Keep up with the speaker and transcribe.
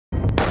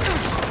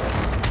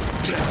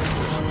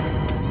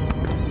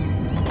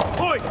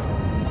Oi!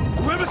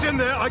 Whoever's in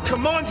there, I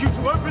command you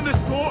to open this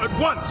door at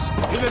once,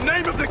 in the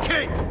name of the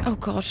king! Oh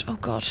God, oh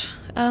God.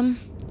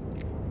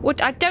 What?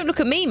 Don't look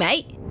at me,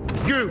 mate.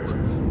 You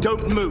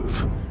don't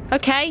move.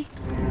 Okay.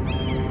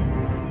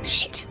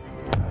 Shit.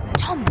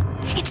 Tom,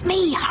 it's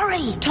me,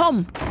 hurry!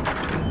 Tom.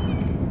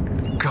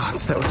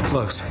 Gods, that was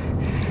close.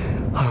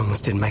 I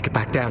almost didn't make it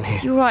back down here.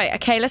 You're right,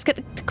 okay, let's get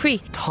the decree.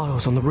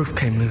 Tiles on the roof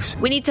came loose.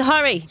 We need to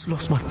hurry. I've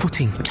lost my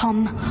footing.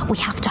 Tom, we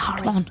have to hurry.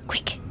 Come on,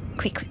 quick.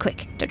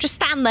 Quick. Don't just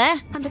stand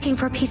there. I'm looking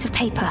for a piece of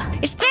paper.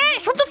 It's there,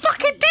 it's on the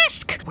fucking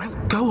desk. Well,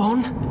 go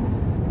on.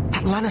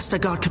 That Lannister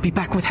guard could be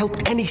back with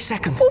help any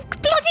second. Oh,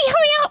 bloody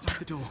hurry up.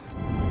 The door.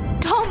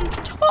 Tom!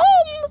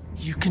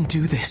 You can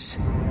do this.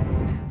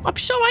 I'm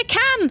sure I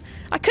can.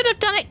 I could have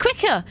done it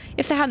quicker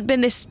if there hadn't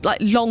been this,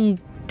 long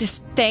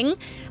thing.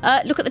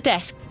 Look at the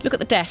desk.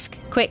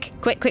 Quick.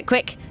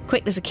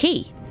 There's a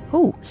key.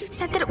 Oh. He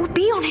said that it would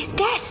be on his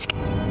desk.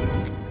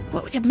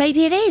 Well,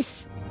 maybe it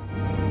is.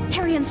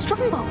 Tyrion's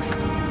strongbox.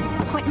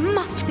 Oh, it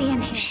must be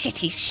in here.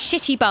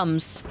 Shitty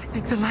bums. I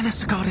think the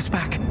Lannister guard is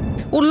back.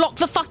 Well, lock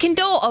the fucking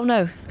door. Oh,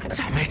 no.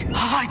 Damn it.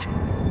 Hide.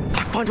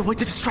 I'll find a way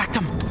to distract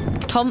them.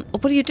 Tom,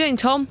 what are you doing,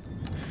 Tom?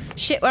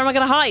 Shit, where am I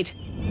going to hide?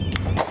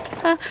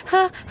 I'm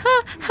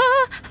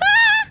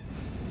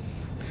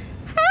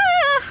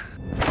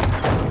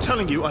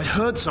telling you, I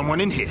heard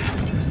someone in here.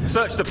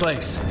 Search the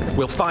place.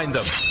 We'll find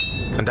them.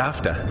 And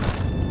after,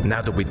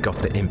 now that we've got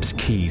the imp's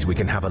keys, we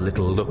can have a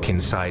little look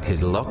inside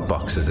his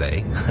lockboxes,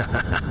 eh?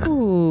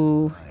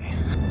 Ooh.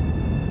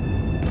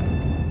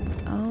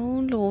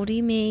 Oh,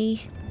 lordy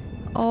me.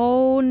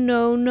 Oh,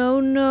 no.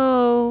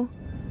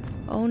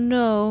 Oh,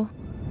 no.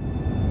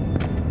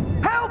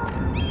 Help!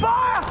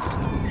 Fire!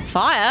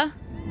 Fire?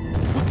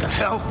 What the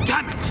hell?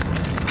 Damn it!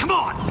 Come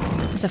on!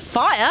 There's a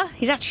fire?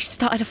 He's actually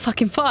started a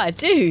fucking fire.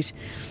 Dude.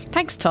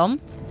 Thanks, Tom.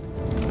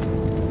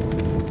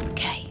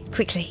 Okay,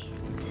 quickly.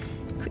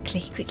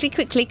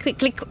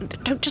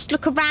 Don't just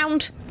look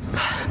around.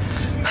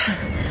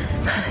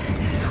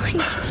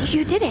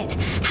 You did it.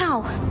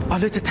 How? I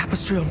lit a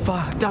tapestry on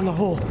fire down the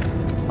hall.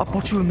 I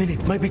bought you a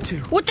minute, maybe two.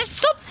 What?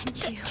 Stop!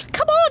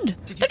 Come on!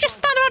 Don't just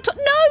stand around.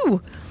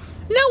 No!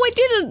 No, I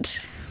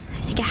didn't. I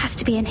think it has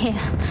to be in here.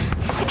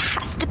 It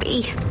has to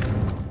be.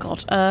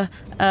 God,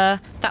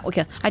 that will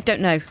go. I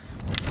don't know.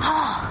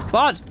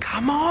 What?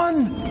 Come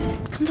on!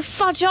 Come the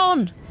fudge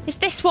on! It's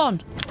this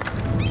one.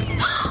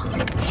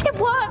 It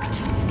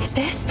worked! Is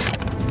this?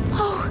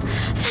 Oh,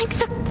 thank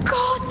the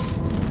gods!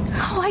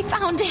 Oh, I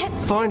found it!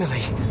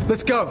 Finally.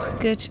 Let's go.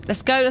 Good.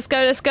 Let's go. If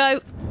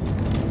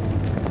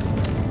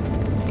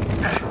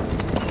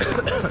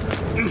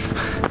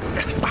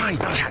I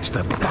catch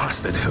the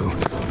bastard who...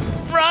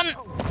 Run!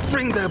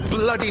 Wring their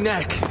bloody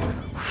neck!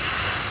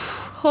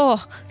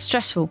 Oh,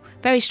 stressful.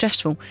 Very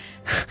stressful.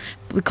 But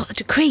we've got the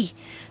decree,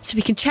 so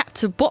we can chat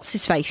to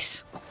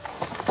what's-his-face.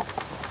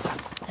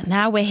 And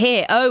now we're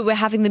here. Oh, we're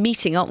having the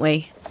meeting, aren't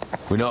we?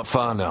 We're not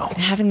far now.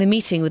 We're having the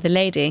meeting with the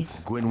lady.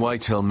 Gwyn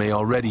Whitehill may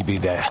already be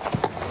there.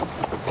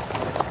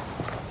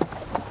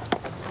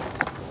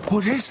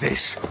 What is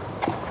this?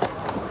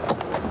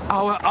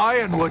 Our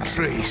ironwood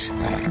trees.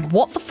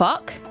 What the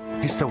fuck?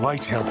 It's the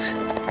Whitehills.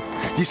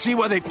 You see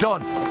what they've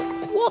done?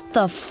 What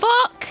the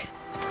fuck?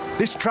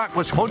 This track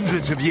was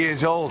hundreds of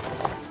years old.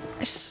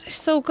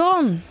 It's all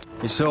gone.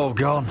 It's all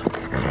gone.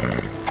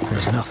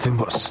 There's nothing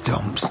but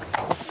stumps.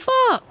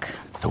 Fuck.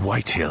 The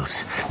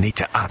Whitehills need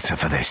to answer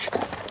for this.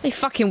 They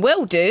fucking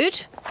will,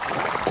 dude.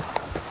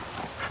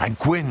 And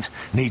Gwyn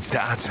needs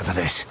to answer for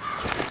this.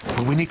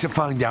 But we need to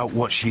find out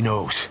what she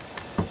knows.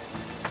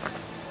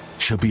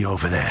 She'll be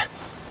over there.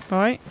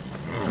 Right.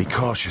 Be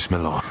cautious, my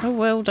lord. I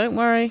will, don't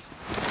worry.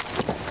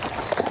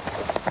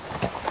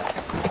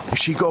 If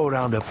she go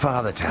around her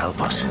father to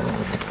help us,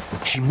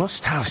 she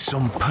must have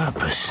some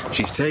purpose.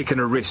 She's taken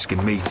a risk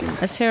in meeting.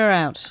 Let's hear her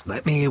out.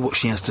 Let me hear what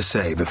she has to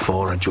say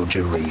before I judge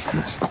her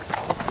reasons.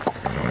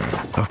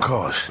 Of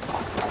course.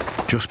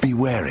 Just be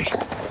wary.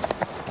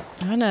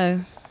 I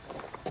know.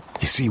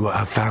 You see what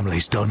her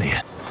family's done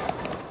here?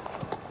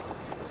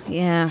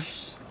 Yeah.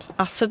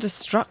 Utter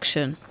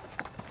destruction.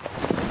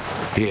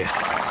 Here.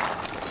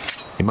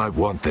 You might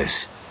want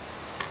this.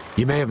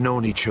 You may have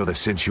known each other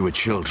since you were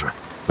children,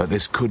 but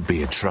this could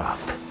be a trap.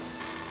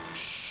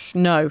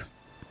 No.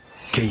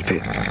 Keep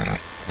it.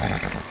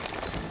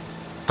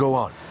 Go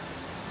on.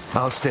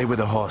 I'll stay with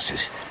the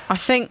horses. I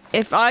think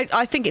it's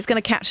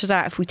going to catch us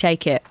out if we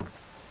take it.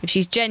 If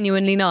she's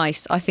genuinely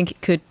nice, I think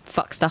it could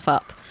fuck stuff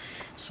up.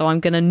 So I'm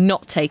going to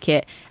not take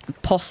it and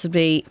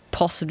possibly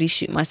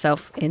shoot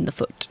myself in the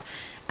foot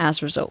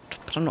as a result.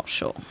 But I'm not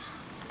sure.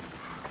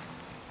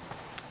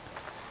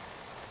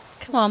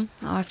 Come on.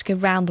 I have to go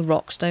round the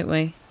rocks, don't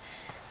we?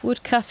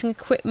 Wood cutting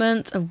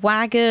equipment, a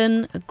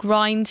wagon, a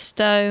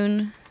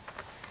grindstone,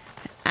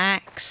 an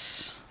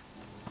axe.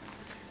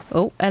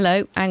 Oh,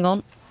 hello. Hang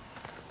on.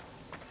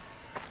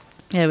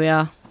 Here we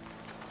are.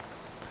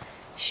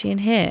 Is she in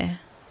here?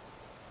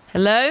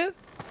 Hello?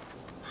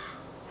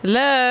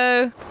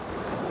 Hello?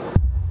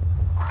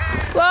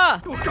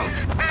 What? Oh, God!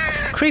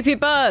 Creepy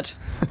bird.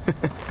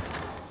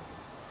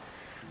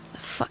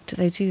 fuck do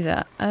they do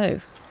that? Oh.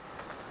 Do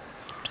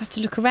I have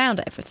to look around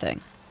at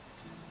everything?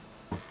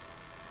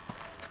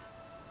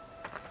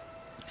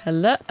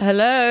 Hello?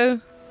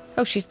 Hello?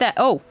 Oh, she's there.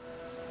 Oh.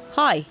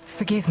 Hi.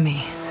 Forgive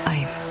me.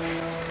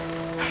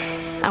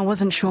 I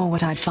wasn't sure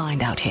what I'd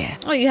find out here.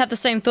 Oh, you had the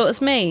same thought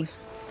as me.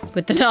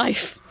 With the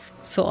knife.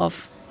 Sort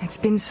of. It's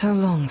been so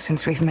long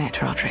since we've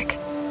met, Roderick.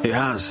 It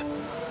has.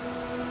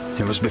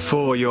 It was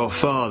before your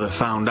father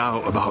found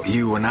out about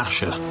you and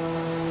Asher.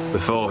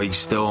 Before he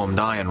stormed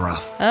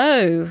Ironrath.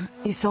 Oh.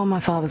 You saw my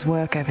father's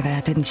work over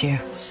there, didn't you?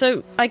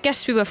 So, I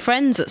guess we were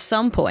friends at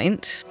some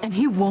point. And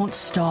he won't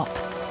stop.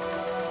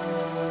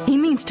 He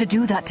means to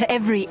do that to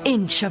every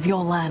inch of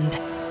your land.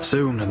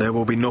 Soon there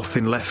will be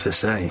nothing left to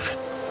save.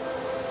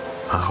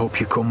 I hope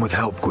you come with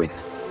help, Gwyn.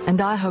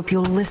 And I hope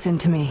you'll listen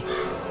to me.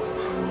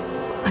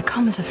 I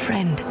come as a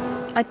friend.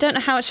 I don't know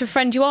how much of a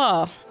friend you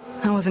are.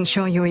 I wasn't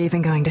sure you were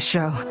even going to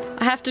show.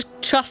 I have to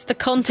trust the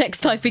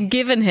context I've been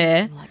given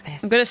here.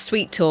 I'm going to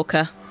sweet talk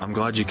her. I'm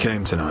glad you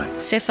came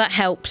tonight. See if that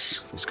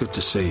helps. It's good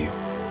to see you.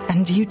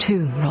 And you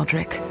too,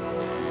 Roderick.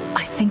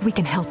 I think we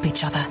can help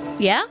each other.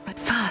 Yeah? But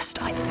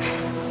first, I've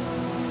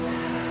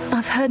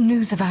heard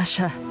news of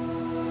Asher.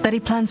 That he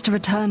plans to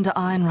return to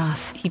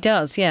Ironrath. He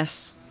does,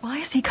 yes. Why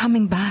is he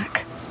coming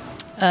back?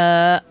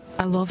 I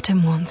loved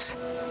him once.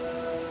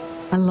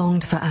 I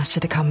longed for Asher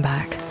to come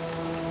back.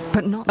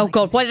 But not Oh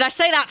God, why did I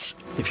say that?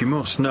 If you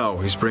must know,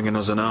 he's bringing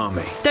us an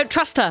army. Don't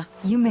trust her.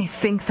 You may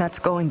think that's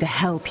going to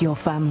help your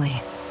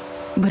family.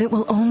 But it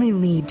will only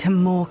lead to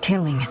more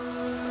killing.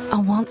 I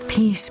want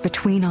peace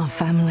between our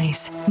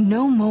families.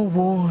 No more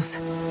wars.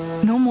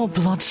 No more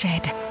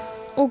bloodshed.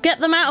 Well, get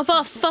them out of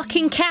our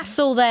fucking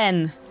castle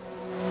then.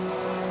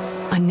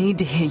 I need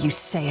to hear you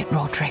say it,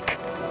 Roderick.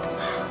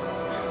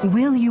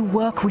 Will you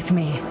work with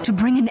me to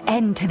bring an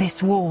end to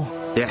this war?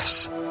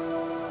 Yes.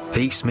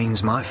 Peace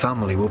means my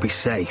family will be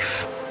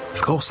safe.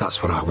 Of course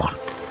that's what I want.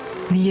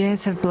 The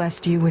years have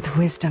blessed you with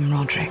wisdom,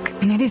 Roderick.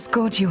 And it is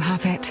good you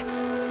have it.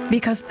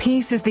 Because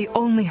peace is the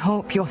only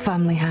hope your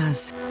family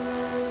has.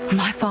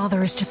 My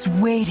father is just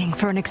waiting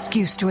for an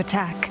excuse to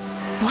attack.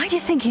 Why do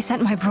you think he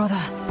sent my brother?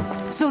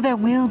 So there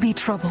will be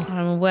trouble.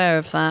 I'm aware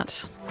of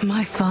that.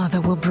 My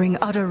father will bring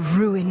utter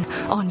ruin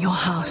on your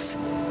house.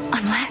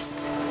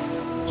 Unless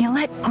you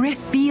let Griff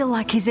feel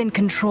like he's in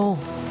control.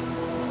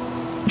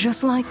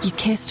 Just like you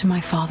kissed my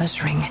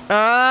father's ring.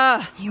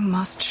 You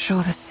must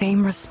show the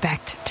same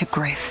respect to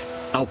Griff.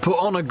 I'll put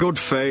on a good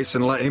face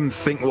and let him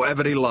think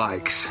whatever he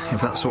likes, if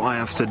that's what I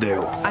have to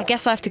do. I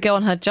guess I have to go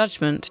on her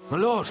judgment. My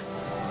lord,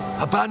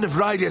 a band of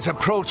riders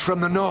approach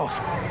from the north.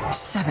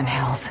 7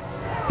 hells.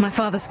 My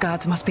father's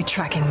guards must be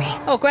tracking me.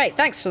 Oh, great.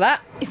 Thanks for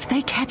that. If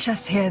they catch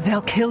us here,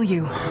 they'll kill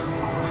you.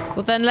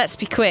 Well, then let's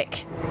be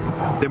quick.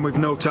 Then we've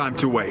no time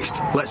to waste.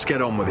 Let's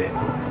get on with it.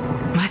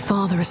 My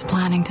father is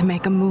planning to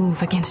make a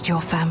move against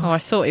your family. Oh, I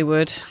thought he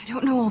would. I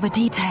don't know all the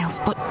details,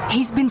 but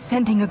he's been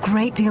sending a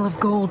great deal of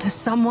gold to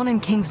someone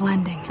in King's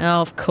Landing. Oh,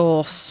 of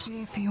course.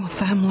 Fear for your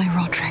family,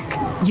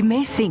 Roderick. You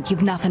may think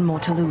you've nothing more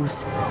to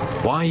lose.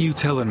 Why are you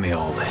telling me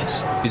all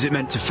this? Is it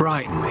meant to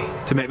frighten me?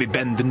 To make me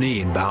bend the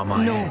knee and bow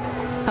my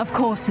head? No, of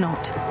course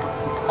not.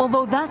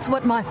 Although that's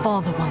what my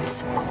father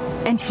wants.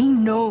 And he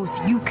knows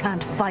you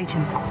can't fight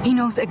him. He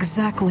knows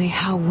exactly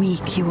how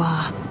weak you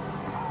are.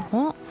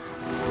 What?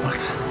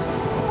 What?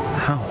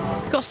 How?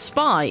 You got a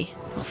spy?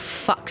 Oh,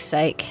 fuck's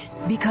sake.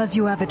 Because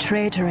you have a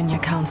traitor in your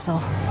council.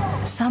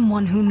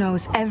 Someone who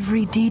knows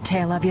every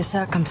detail of your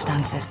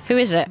circumstances. Who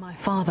is it? My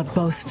father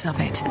boasts of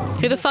it.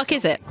 Who the fuck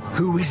is it?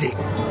 Who is it?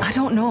 I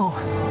don't know.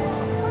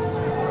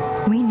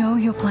 We know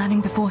you're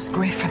planning to force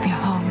Griff from your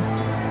home.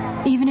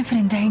 Even if it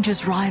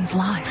endangers Ryan's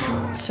life.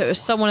 So it was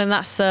someone in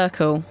that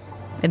circle.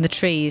 In the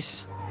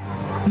trees.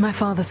 My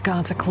father's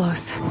guards are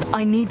close.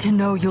 I need to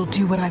know you'll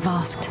do what I've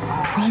asked.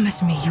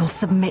 Promise me you'll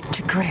submit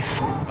to Griff.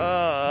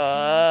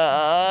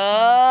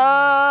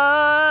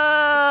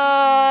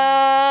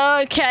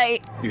 Okay.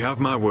 You have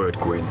my word,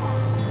 Gwyn.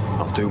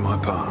 I'll do my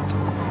part.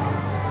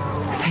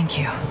 Thank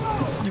you.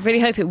 I really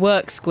hope it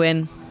works,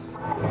 Gwyn.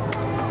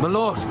 My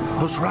lord,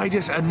 those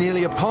riders are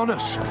nearly upon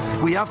us.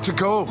 We have to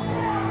go.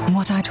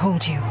 What I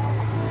told you.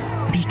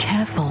 Be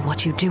careful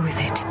what you do with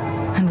it.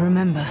 And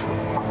remember,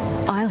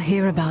 I'll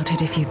hear about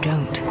it if you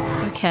don't.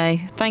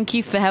 Okay, thank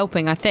you for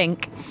helping, I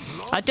think.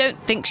 I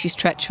don't think she's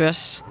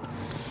treacherous.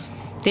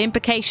 The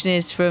implication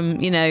is from,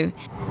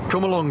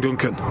 Come along,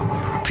 Duncan.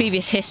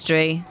 previous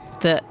history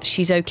that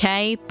she's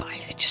okay, but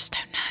I just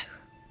don't know.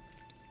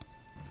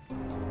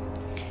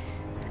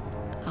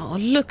 Oh,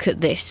 look at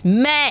this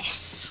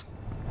mess!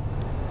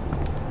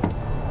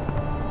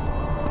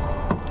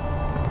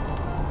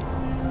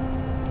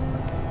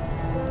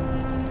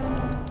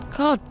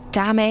 God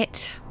damn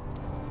it.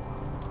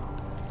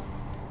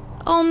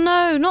 Oh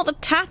no, not the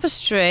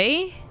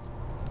tapestry.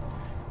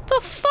 The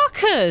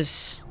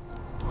fuckers!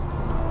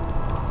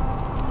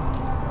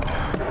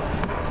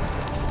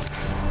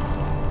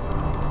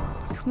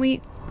 Can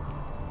we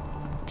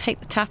take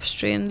the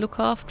tapestry and look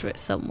after it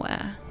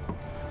somewhere?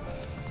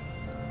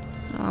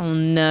 Oh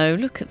no,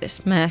 look at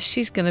this mess.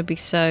 She's gonna be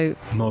so...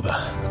 Mother.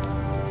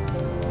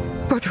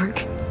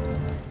 Roderick.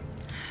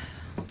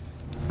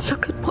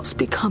 Look at what's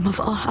become of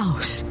our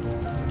house.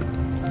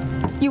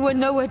 You were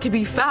nowhere to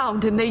be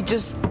found, and they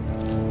just...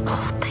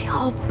 Oh, they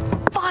are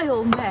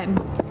vile men.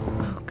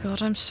 Oh,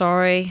 God, I'm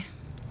sorry.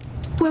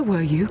 Where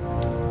were you?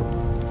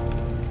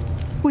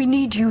 We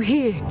need you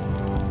here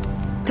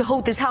to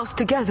hold this house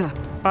together.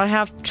 I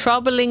have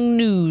troubling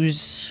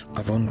news.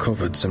 I've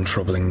uncovered some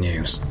troubling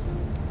news.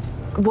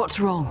 What's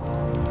wrong?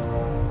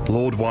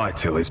 Lord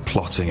Whitehill is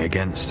plotting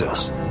against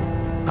us.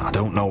 I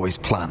don't know his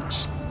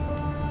plans,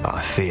 but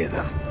I fear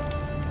them.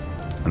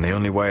 And the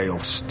only way he'll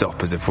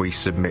stop is if we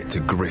submit to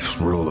Griff's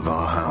rule of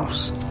our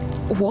house.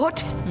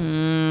 What?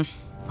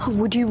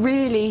 Would you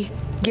really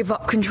give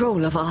up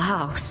control of our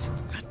house?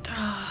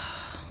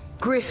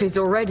 Griff is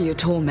already a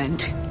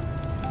torment.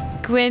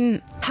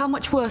 Gwyn, How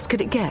much worse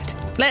could it get?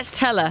 let's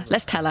tell her.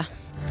 Let's tell her.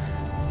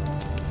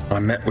 I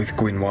met with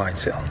Gwyn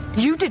Whitehill.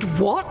 You did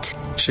what?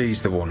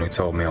 She's the one who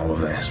told me all of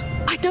this.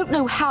 I don't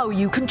know how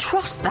you can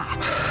trust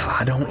that.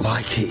 I don't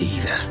like it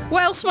either.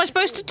 What else am I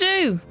supposed to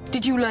do?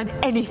 Did you learn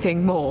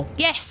anything more?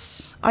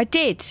 Yes, I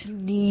did. You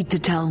need to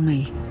tell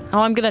me.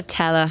 Oh, I'm going to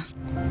tell her.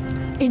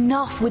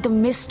 Enough with the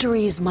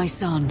mysteries, my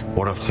son.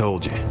 What I've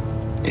told you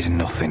is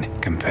nothing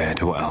compared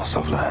to what else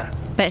I've learned.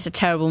 Bet it's a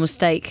terrible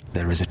mistake.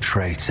 There is a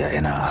traitor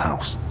in our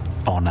house,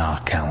 on our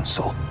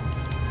council.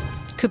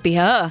 Could be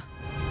her.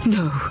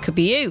 No. Could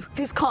be you.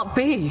 This can't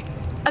be.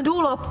 And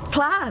all our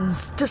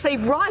plans to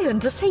save Ryan,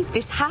 to save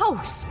this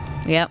house.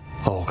 Yep.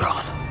 All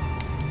gone.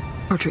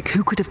 Roderick,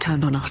 who could have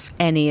turned on us?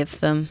 Any of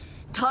them.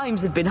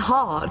 Times have been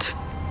hard,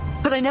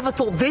 but I never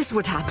thought this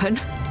would happen.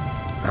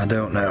 I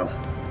don't know.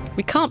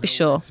 We can't be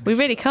sure. We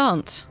really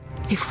can't.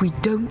 If we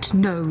don't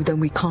know, then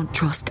we can't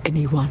trust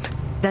anyone.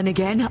 Then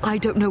again, I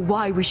don't know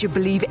why we should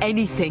believe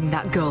anything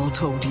that girl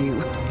told you.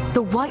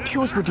 The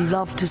Whitehills would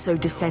love to sow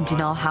dissent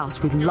in our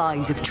house with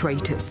lies of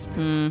traitors.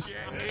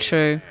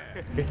 True.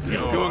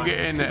 Go and get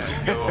in there.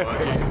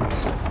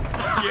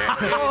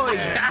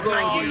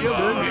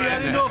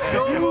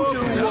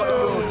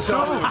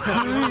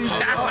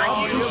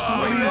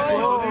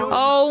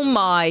 Oh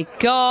my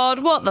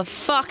God, what the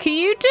fuck are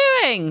you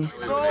doing?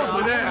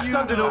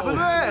 Standing over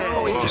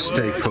there. Just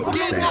stay put and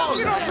stay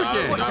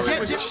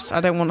outside.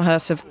 I don't want her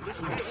to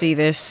see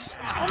this.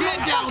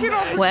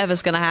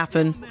 Whatever's going to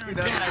happen.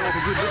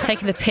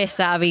 Taking the piss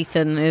out of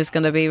Ethan is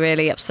going to be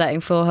really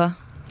upsetting for her.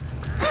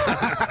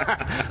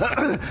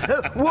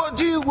 What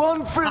do you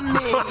want from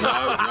me?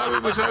 No,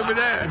 it was over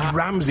there.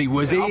 Ramsay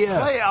was I'll here.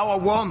 play how I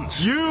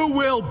want. You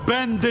will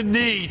bend the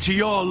knee to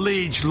your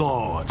liege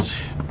lord.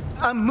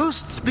 I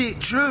must speak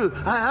true.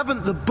 I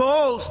haven't the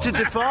balls to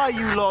defy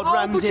you, Lord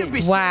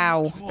Ramsay.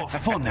 Wow. More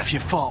fun if you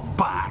fought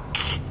back.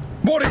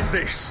 What is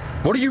this?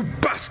 What are you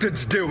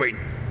bastards doing?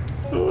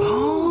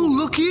 Oh,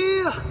 look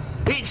here.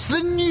 It's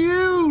the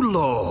new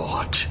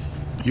lord.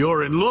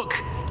 You're in luck.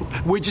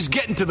 We're just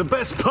getting to the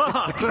best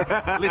part.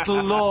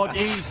 Little Lord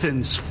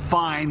Ethan's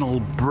final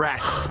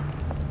breath.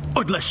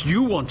 Unless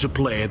you want to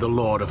play the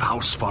Lord of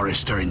House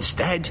Forrester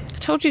instead. I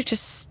told you to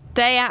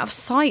stay out of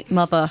sight,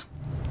 Mother.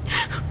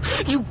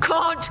 You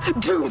can't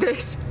do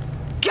this!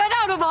 Get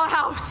out of our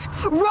house!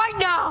 Right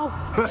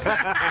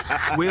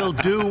now! We'll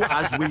do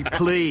as we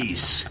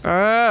please.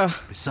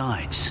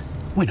 Besides,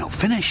 we're not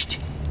finished.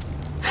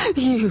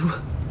 You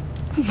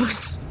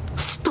must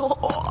stop.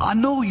 Oh, I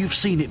know you've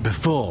seen it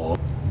before,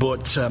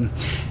 but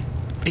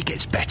it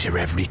gets better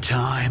every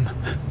time.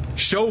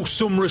 Show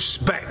some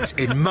respect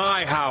in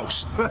my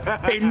house.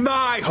 In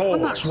my halls.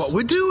 And that's what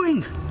we're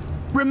doing.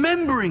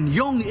 Remembering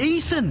young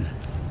Ethan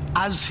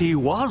as he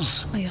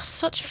was. Oh, you're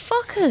such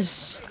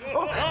fuckers.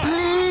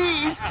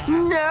 Please,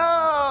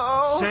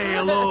 no. Say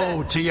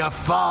hello to your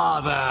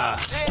father.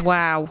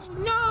 Wow.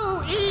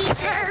 No,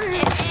 Ethan.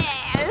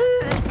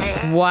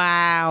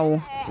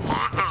 Wow.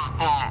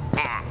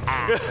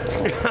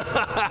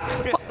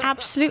 What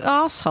absolute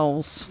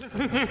assholes.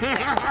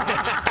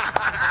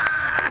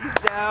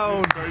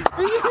 Down.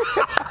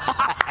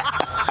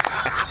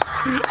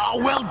 Oh,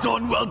 well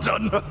done, well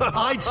done.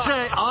 I'd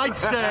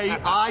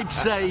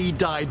say he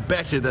died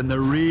better than the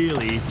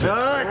real Ethan.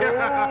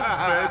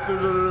 Better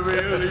than the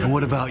real. And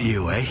what about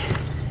you, eh?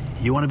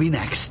 You want to be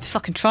next?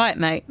 Fucking try it,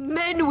 mate.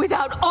 Men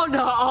without honor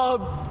are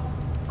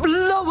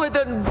lower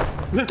than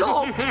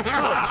dogs.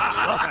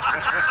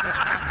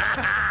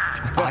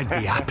 I'd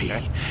be happy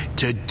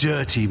to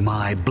dirty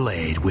my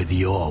blade with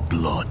your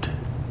blood.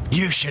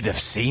 You should have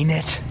seen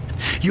it.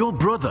 Your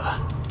brother,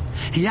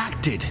 he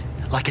acted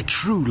like a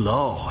true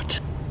lord.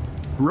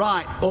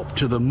 Right up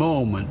to the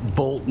moment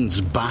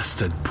Bolton's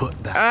bastard put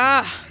that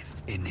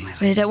knife in his...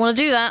 They don't want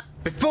to do that.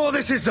 Before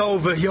this is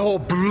over, your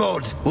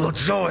blood will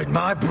join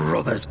my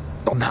brother's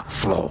on that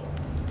floor.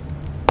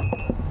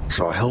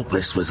 So I hope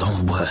this was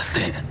all worth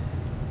it.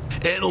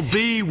 It'll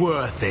be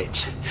worth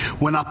it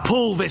when I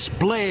pull this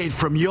blade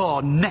from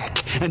your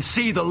neck and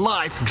see the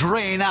life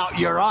drain out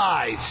your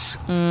eyes.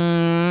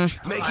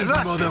 Make his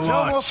mother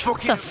watch.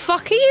 What the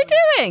fuck are you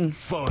doing?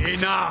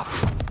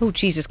 Enough! Oh,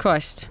 Jesus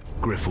Christ.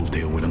 Griff will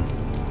deal with him.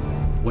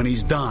 When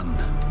he's done,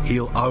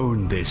 he'll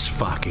own this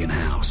fucking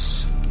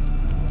house.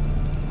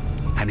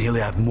 And he'll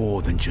have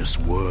more than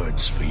just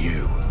words for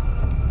you.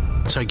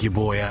 Take your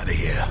boy out of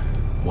here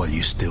while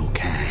you still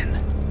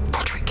can.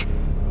 Roderick!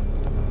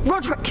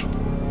 Roderick!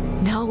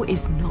 Now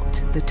is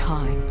not the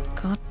time.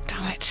 God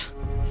damn it.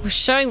 We're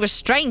showing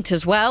restraint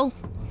as well.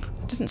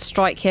 Doesn't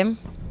strike him.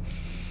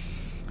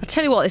 I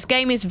tell you what, this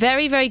game is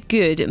very, very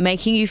good at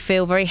making you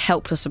feel very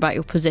helpless about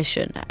your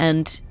position,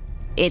 and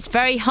it's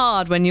very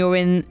hard when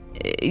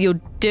you're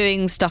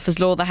doing stuff as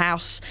Lord of the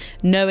House,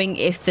 knowing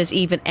if there's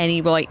even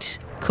any right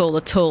call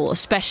at all,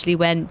 especially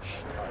when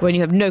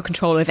you have no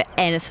control over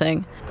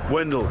anything.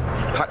 Wendell,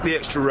 pack the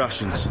extra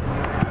rations.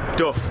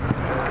 Duff,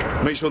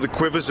 make sure the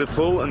quivers are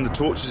full and the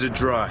torches are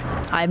dry.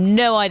 I have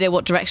no idea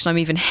what direction I'm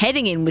even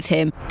heading in with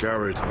him.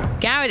 Garrett,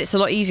 it's a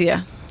lot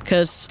easier,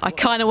 because I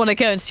kind of want to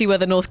go and see where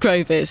the North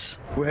Grove is.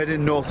 we're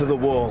heading north of the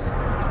wall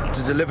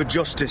to deliver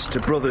justice to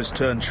brothers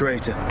turned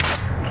traitor.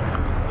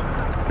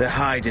 They're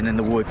hiding in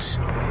the woods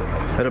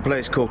at a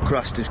place called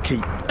Craster's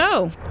Keep.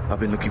 Oh. I've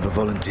been looking for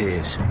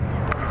volunteers.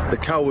 The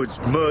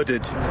cowards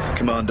murdered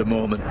Commander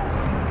Mormon.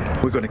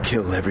 We're going to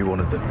kill every one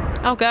of them.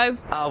 I'll go.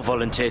 I'll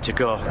volunteer to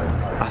go.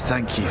 I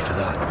thank you for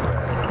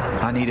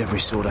that. I need every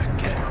sword I can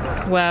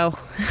get. Well,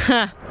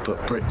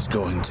 But Britt's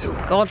going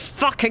to. God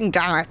fucking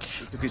damn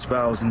it. He took his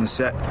vows in the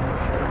sect.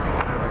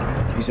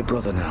 He's a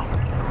brother now.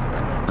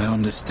 I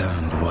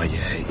understand why you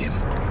hate him.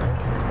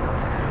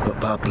 But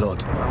bad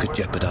blood could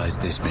jeopardize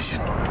this mission.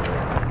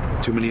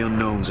 Too many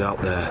unknowns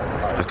out there.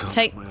 I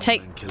can't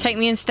Take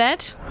me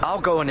instead?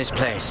 I'll go in his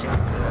place.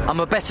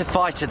 I'm a better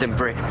fighter than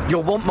Britt.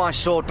 You'll want my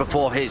sword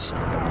before his.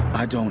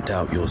 I don't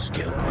doubt your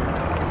skill.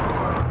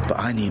 But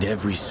I need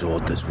every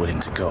sword that's willing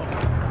to go.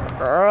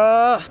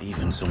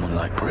 Even someone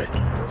like Britt.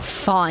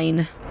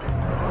 Fine.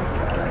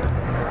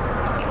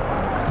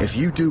 If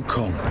you do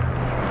come,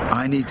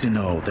 I need to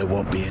know there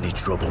won't be any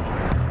trouble.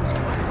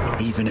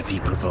 Even if he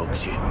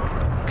provokes you.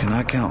 Can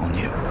I count on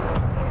you?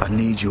 I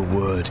need your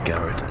word,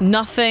 Garrett.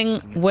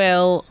 Nothing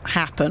will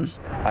happen.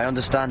 I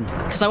understand.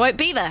 Because I won't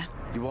be there.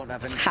 You won't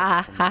have any.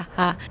 Ha ha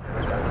ha.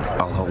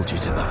 I'll hold you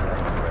to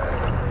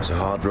that. It's a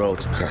hard road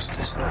to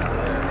Craster's.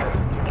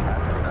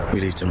 We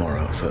leave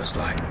tomorrow at first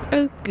light.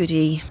 Oh,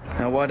 goody.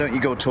 Now, why don't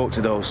you go talk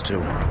to those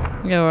two?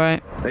 You're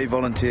right. They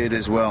volunteered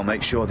as well.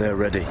 Make sure they're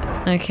ready.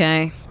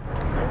 Okay.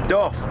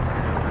 Duff,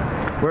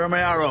 where are my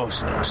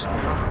arrows?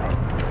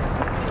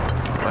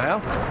 Well,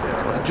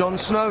 what did Jon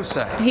Snow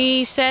say?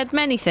 He said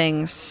many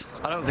things.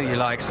 I don't think he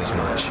likes us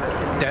much.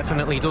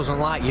 Definitely doesn't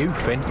like you,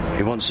 Finn.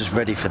 He wants us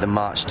ready for the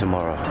march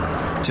tomorrow.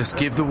 Just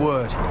give the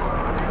word.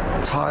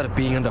 Tired of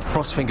being under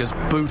Frostfinger's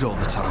boot all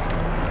the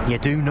time. You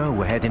do know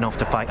we're heading off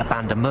to fight a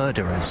band of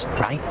murderers,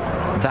 right?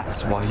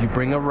 That's why you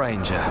bring a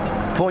ranger.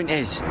 Point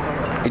is,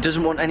 he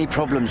doesn't want any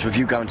problems with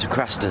you going to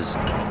Craster's.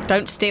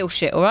 Don't steal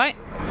shit, all right?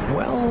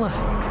 Well,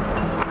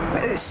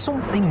 there's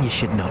something you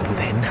should know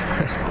then.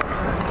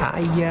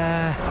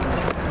 I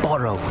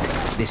borrowed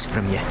this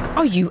from you.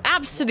 Oh, you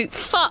absolute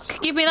fuck!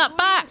 Give me that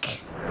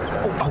back!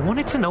 Oh, I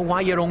wanted to know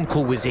why your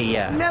uncle was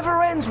here.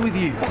 Never ends with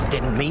you. Well,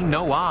 didn't mean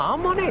no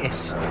harm,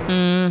 honest.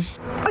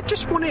 I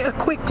just wanted a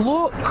quick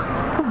look.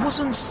 I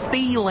wasn't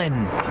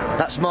stealing.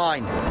 That's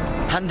mine.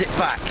 Hand it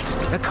back.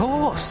 Of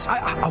course.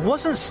 I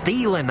wasn't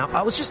stealing.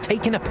 I was just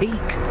taking a peek.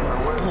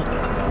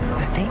 But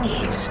the thing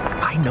is,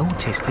 I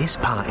noticed this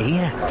part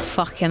here.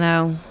 Fucking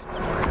hell.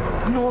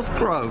 North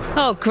Grove.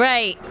 Oh,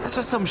 great. That's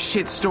just some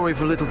shit story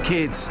for little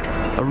kids.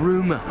 A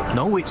rumour.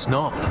 No, it's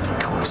not.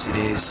 Of course it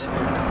is.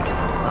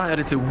 I heard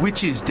it's a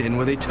witch's den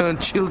where they turn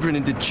children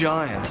into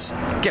giants.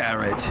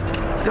 Garrett,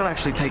 you don't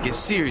actually take it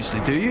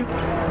seriously, do you?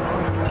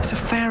 It's a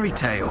fairy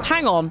tale.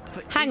 Hang on.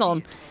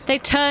 They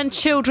turn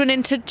children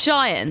into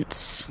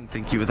giants. I didn't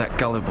think you were that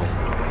gullible.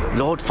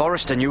 Lord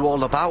Forrester knew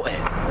all about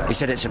it. He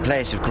said it's a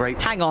place of great...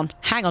 Hang on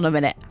a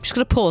minute. I'm just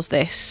going to pause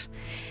this.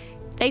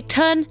 They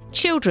turn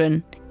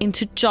children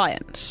into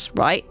giants,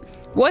 right?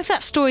 What if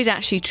that story's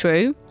actually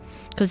true?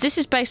 Because this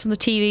is based on the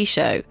TV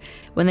show.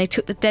 When they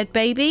took the dead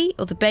baby,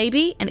 or the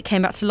baby, and it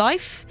came back to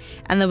life,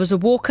 and there was a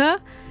walker,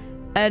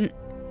 and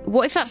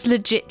what if that's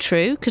legit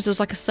true? Because there was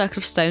like a circle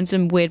of stones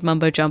and weird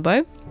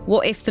mumbo-jumbo.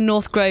 What if the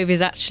North Grove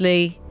is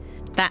actually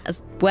that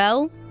as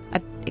well?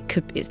 That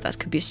could be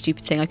a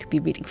stupid thing. I could be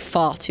reading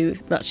far too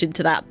much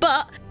into that,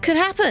 but could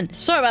happen.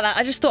 Sorry about that.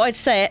 I just thought I'd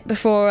say it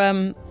before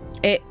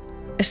it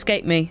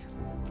escaped me.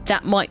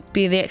 That might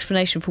be the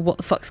explanation for what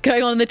the fuck's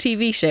going on in the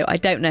TV show. I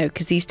don't know,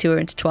 because these two are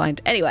intertwined.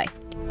 Anyway.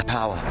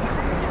 Power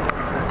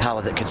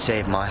that could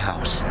save my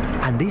house.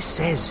 And this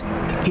says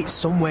it's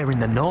somewhere in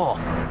the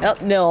north.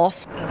 Up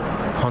north.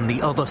 On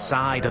the other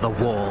side of the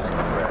wall.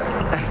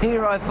 And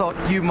here I thought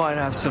you might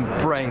have some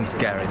brains,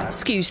 Garrett.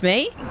 Excuse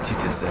me? You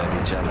deserve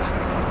each other.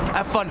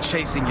 Have fun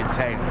chasing your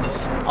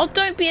tails. Oh,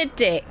 don't be a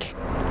dick.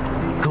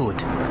 Good.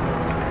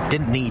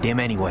 Didn't need him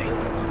anyway.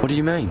 What do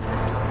you mean?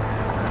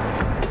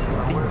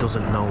 Finn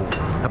doesn't know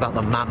about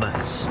the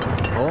mammoths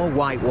or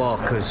White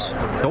Walkers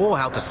or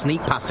how to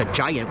sneak past a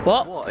giant.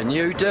 What? And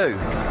you do?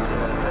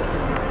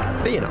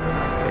 But, you know,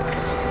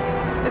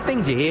 it's the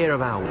things you hear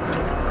about.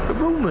 The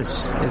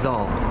rumours is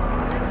all.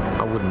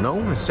 I wouldn't know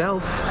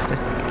myself.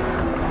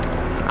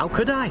 How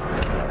could I?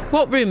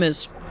 What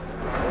rumours?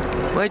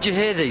 Where'd you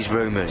hear these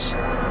rumours?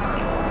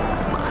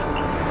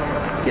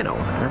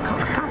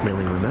 I can't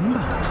really remember.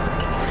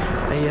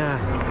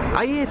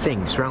 I hear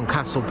things round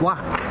Castle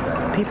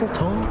Black. People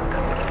talk.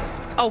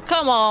 Oh,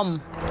 come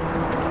on.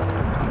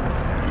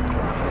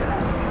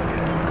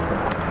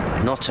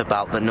 Not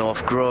about the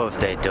North Grove,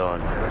 they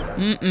don't.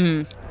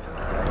 Mm-mm.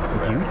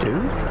 You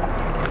do?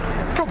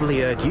 Probably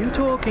heard you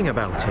talking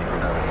about it.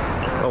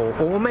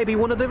 Or maybe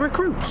one of the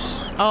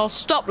recruits. Oh,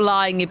 stop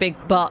lying, you big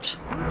butt.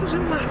 It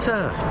doesn't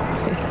matter.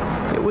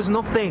 It was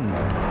nothing.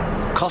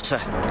 Cotter,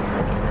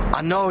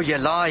 I know you're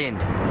lying.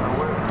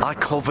 I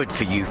covered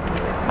for you.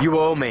 You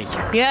owe me.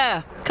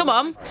 Yeah, come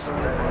on.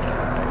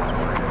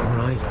 All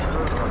right.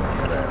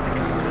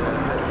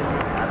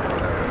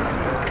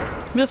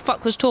 Who the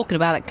fuck was talking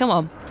about it? Come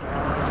on.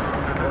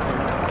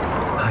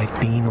 I've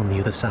been on the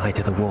other side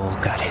of the wall,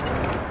 Garrett.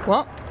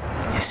 What?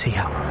 You see,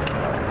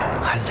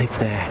 I live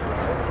there.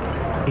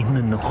 In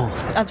the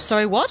north. I'm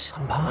sorry, what?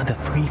 I'm part of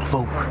the free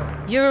folk.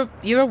 You're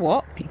a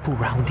what? People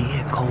round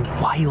here called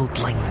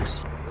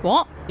wildlings.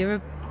 What? You're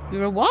a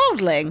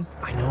wildling?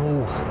 I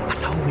know,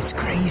 it's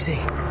crazy.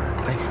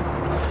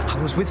 I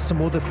was with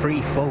some other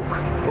free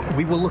folk.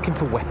 We were looking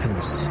for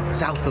weapons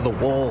south of the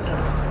wall.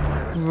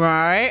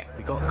 Right.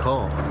 We got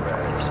caught.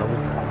 So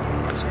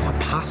I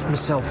passed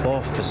myself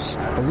off as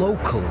a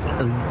local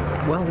and,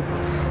 well,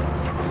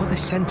 they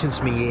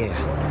sentenced me here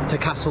to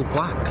Castle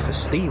Black for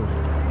stealing.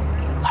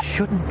 I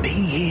shouldn't be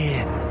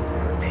here.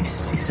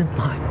 This isn't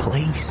my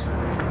place.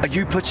 Are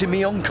you putting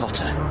me on,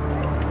 Cotter?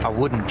 I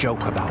wouldn't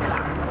joke about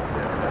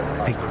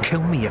that. They'd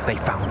kill me if they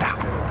found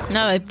out.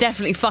 No, they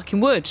definitely fucking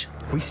would.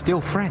 We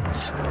still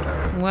friends.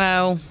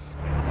 Well...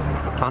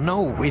 I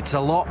know, it's a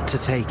lot to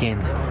take in.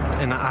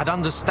 And I'd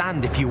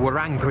understand if you were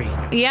angry.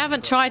 You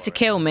haven't tried to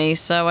kill me,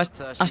 so I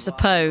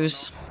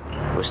suppose.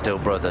 We're still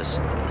brothers.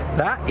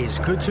 That is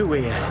good to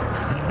hear.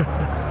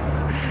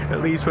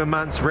 At least when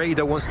Mance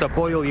Raider wants to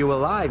boil you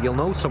alive, you'll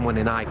know someone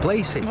in high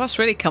places. Well, that's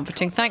really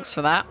comforting. Thanks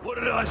for that. What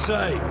did I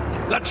say?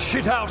 That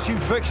shithouse you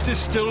fixed is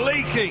still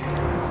leaking.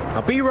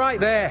 I'll be right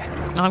there.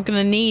 I'm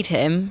going to need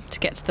him to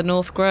get to the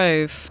North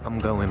Grove. I'm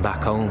going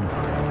back home,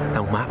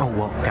 no matter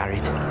what,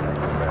 Garrett.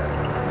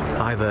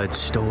 I've heard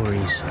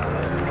stories.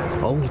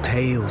 Old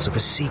tales of a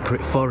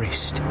secret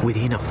forest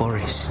within a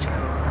forest.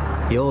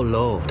 Your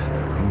lord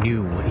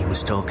knew what he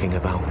was talking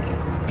about.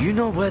 You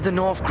know where the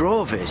North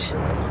Grove is?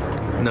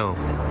 No,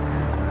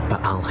 but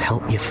I'll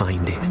help you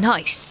find it.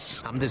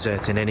 Nice. I'm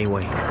deserting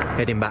anyway,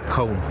 heading back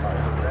home.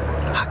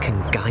 I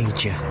can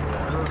guide you,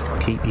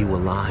 keep you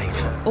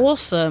alive.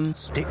 Awesome.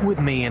 Stick with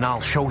me and I'll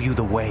show you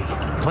the way.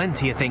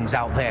 Plenty of things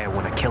out there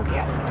want to kill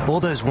you.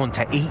 Others want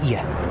to eat you.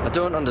 I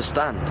don't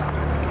understand.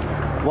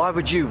 Why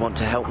would you want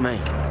to help me?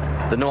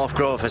 The North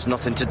Grove has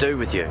nothing to do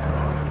with you.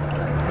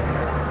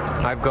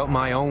 I've got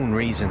my own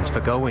reasons for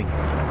going.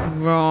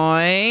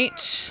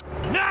 Right.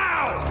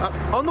 Now!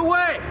 On the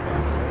way!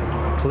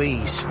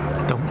 Please,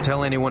 don't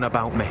tell anyone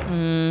about me.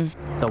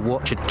 The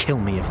Watch would kill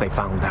me if they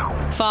found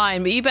out.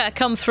 Fine, but you better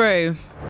come through.